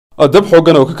dab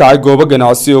xoogan oo ka kacay goobo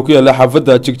ganacsi oo ku yaala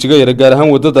xaafadda Jigjiga gaar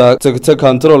ahaan wadada tagta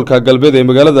kantaroolka galbeed ee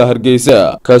magaalada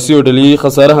Hareisa kaasi oo dhaliyay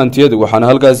khasaare hantiyeed waxaana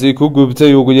halkaasi ku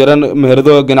gubtay ugu yaraan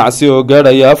meherado ganacsi oo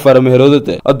gaadhaya 4 meherood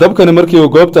dabkani markii uu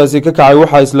goobtaasi ka kacay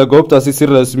waxa isla goobtaasi si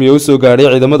rasmi ah u soo gaaray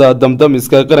ciidamada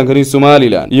damdamiska qaranka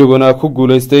Soomaaliland iyaguna ku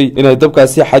guuleystay inay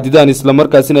dabkaasi xadidaan isla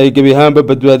markaasina ay gabi ahaanba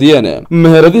badbaadiyeen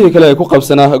meheradihii kale ay ku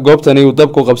qabsanaa goobtani uu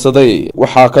dabku qabsaday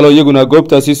waxa kale oo iyaguna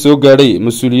goobtaasi soo gaaray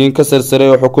mas'uuliyiin ka sarsare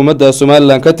oo xukuumadda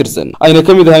Soomaaliland ka tirsan ayna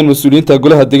kamid ahayn mas'uuliyiinta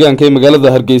golaha deegaanka ee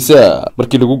magaalada Hareisa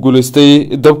markii lagu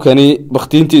guuleystay dabkani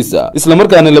baqtiintiisa isla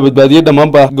markaana la badbaadiyay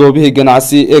dhamaanba goobihii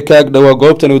ganacsi ee ka agdhawa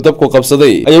goobtani uu dabku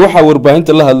qabsaday ayaa waxa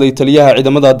warbaahinta la hadlay taliyaha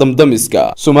ciidamada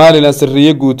damdamiska Soomaaliland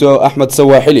sirriye guuto Axmed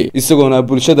Sawaaxili isagoona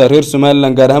bulshada reer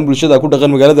Soomaaliland gaar ahaan bulshada ku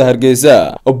dhaqan magaalada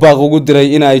Hareisa oo baaq ugu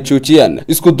diray in ay joojiyaan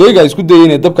isku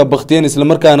dayeen dabka baqtiyeen isla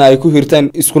markaana ay ku hirtaan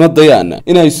iskuna dayaan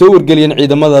in ay soo wargeliyeen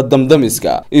ciidamada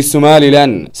damdamiska ee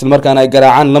Soomaaliland isla markaana ay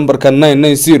garaacaan lambarka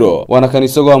 990 waana kan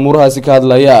isagoo amurahaasi ka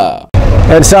hadlaya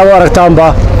saad aragtaanba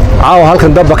caaw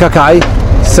halkan dabba ka kacay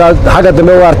saad xaga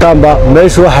dambe u aragtaanba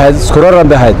meeshu waxa isku raran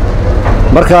bahayd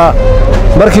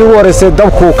markii uu wareysay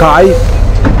dabku kacay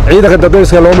ciidanka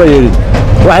damdamiska looma yeelin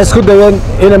waxa isku dayeen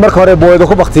in marka hore booyada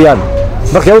ku baqtiyaan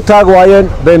markay u taag waayeen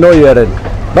bay noo yeedheen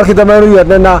markii dambe aanu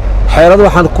yeedhnayna xeelad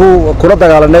waxaan kula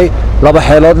dagaalanay laba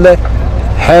xeelood leh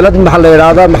xeelad maxaa la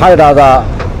yiraahdaa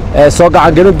soo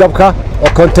gacan gelin dabka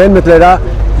oo containment leeyahay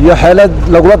iyo xeelad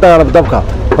lagula dagaalamo dabka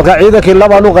marka ciidankii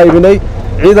labaan u qaybinay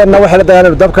ciidanna waxa la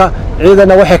dagaalamay dabka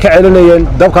ciidanna waxay ka celinayeen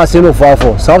dabkaas inuu faafo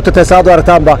sababta taasoo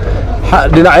aragtaanba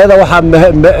dhinacyada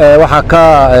waxa ka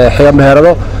xiga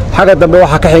meherado xaga dambe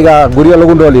waxa ka xiga guriga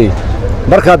lagu nooleeyay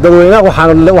marka dadweynaha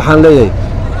waxaan leeyahay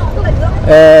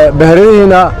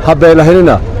meheradiina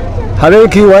habeelahinina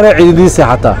habeenkii waana ciidiisa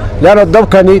xataa laana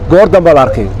dabkani goor dambe la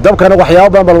arkay dabkana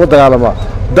waxyaabo badan lagu dagaalama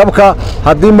dabka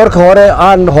haddii marka hore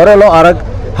aan hore loo arag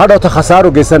hadhowta khasaaro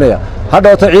geysanaya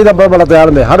hadhowta ciidan badan la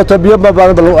dagaalamay hadhowta biyo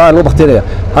badan lagu baqtinaya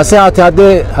hase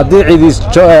haddii ciidis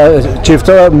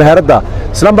jiifto meherada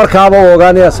isla markaaba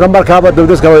ogaanaya isla markaaba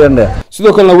dawladda weynaa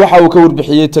sidoo kale waxa uu ka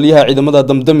warbixiyay taliyaha ciidamada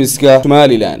damdamiska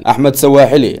Soomaaliland Axmed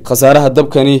Sawaaxili khasaaraha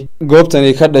dabkani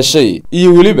goobtani ka dhashay iyo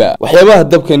waliba waxyaabaha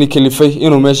dabkani kalifay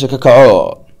inuu meesha ka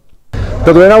kaco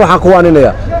dadweynaha waxaan ku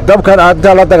waaninaya dabkan aad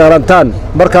la dagaalantaan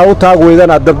marka uu taag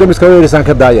weydaan aad damdamiska weerarsan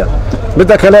ka daaya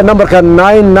midda kale numberka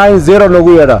 990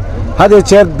 nagu yeedha hadii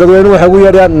jeer dadweynuhu waxay ugu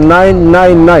yeedhayaan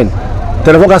 999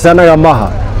 telefoonkaas anaga maaha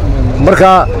marka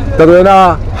dadweynaha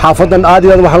xaafadan aad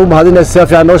iyo aad waxaan u mahadinayaa si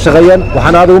fiican noo shaqeeyaan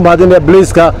waxaan aad ugu mahadinayaa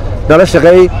police-ka nala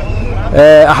shaqeeyay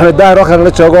Axmed Daahir oo kale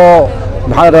la joogo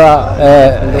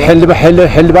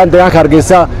xildhibaan deegaanka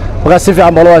Hareisa marka si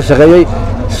fiican baa loo shaqeeyay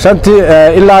shantii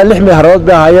ilaa 6 meherood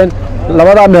bay ahaayeen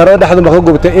labada meherood dhexdooda ma ka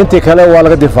gubtay intii kale waa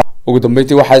laga difaac ugu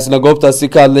dambeyntii waxa isla goobtaasi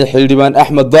ka hadlay xildhibaan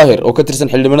Axmed Daahir oo ka tirsan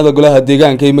xildhibaanada golaha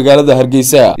deegaanka ee magaalada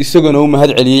Hareisa isagoo u mahad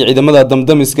celiyay ciidamada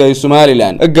damdamiska ee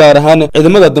Soomaaliland gaar ahaan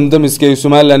ciidamada damdamiska ee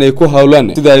Soomaaliland ay ku hawlan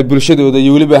sida ay bulshadooda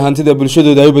iyo waliba hantida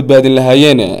bulshadooda ay u badbaadin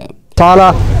lahaayeen taala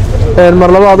mar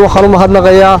labaad waxaan u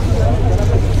mahadnaqayaa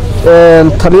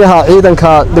taliyaha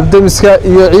ciidanka damdamiska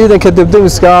iyo ciidanka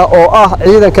damdamiska oo ah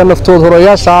ciidanka naftood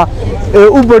horayaasha ee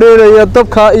u bareeraya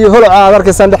dabka iyo holaca aad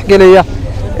arkaysan dhaxgelaya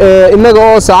inaga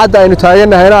oo saacada aynu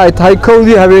taaganahayna ay tahay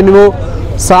kowdii habeenimo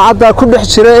saacada ku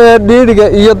dhex jira ee dhiiriga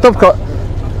iyo dabka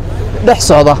dhex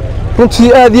socda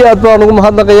runtii aad iyo aad baan ugu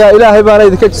mahadnaqayaa ilaahay baan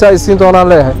idinka jisaysiin doonaan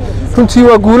leeyahay runtii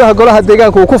waa guulaha golaha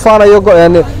deegaanka uu ku faanayo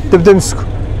damdamisku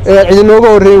ciidanooga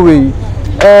horeeyay weey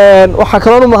waxa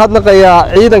kale oo mahadnaqayaa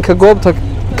ciidanka goobta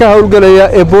ka hawlgalaya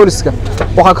ee booliska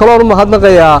waxa kale oo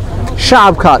mahadnaqayaa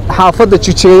shacabka xaafadda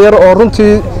Jigjiga yar oo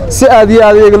runtii si aad iyo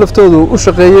aad iyaga laftoodu u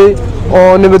shaqeeyay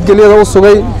oo nabadgelyada u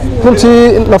sugay runtii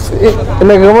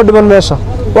inaga dhiman meesha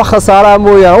wax khasaaraha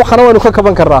mooyaan waxana waynu ka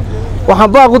kaban karnaa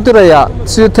waxaan baaq u dirayaa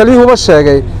si taliyuhu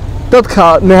sheegay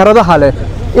dadka meheradaha leh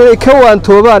inay ka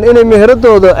waantoobaan inay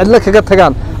meheradooda cidla kaga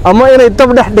tagaan ama inay dab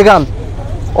dhex dhigaan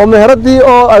oo meheradii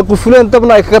oo ay qufuleen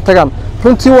dabna ay kaga tagaan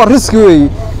runtii waa riski weey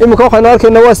imika waxaynu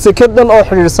arkaynaa waa sekadan oo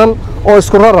xiriirsan oo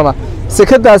isku rarana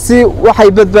sekadaasi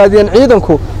waxay badbaadiyeen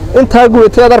ciidanku inta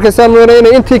guwatay aad arkaysaan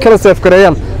inay intii kala seef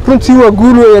gareeyaan runtii waa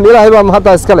guul weeyaan ilaahay baa mahad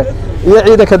iska leh iyo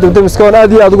ciidanka damdamiska oo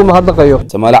aad iyo aad ugu mahadnaqayo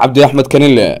Samaal Cabdi Axmed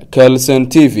Kanile Kalsan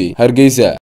TV Hareisa.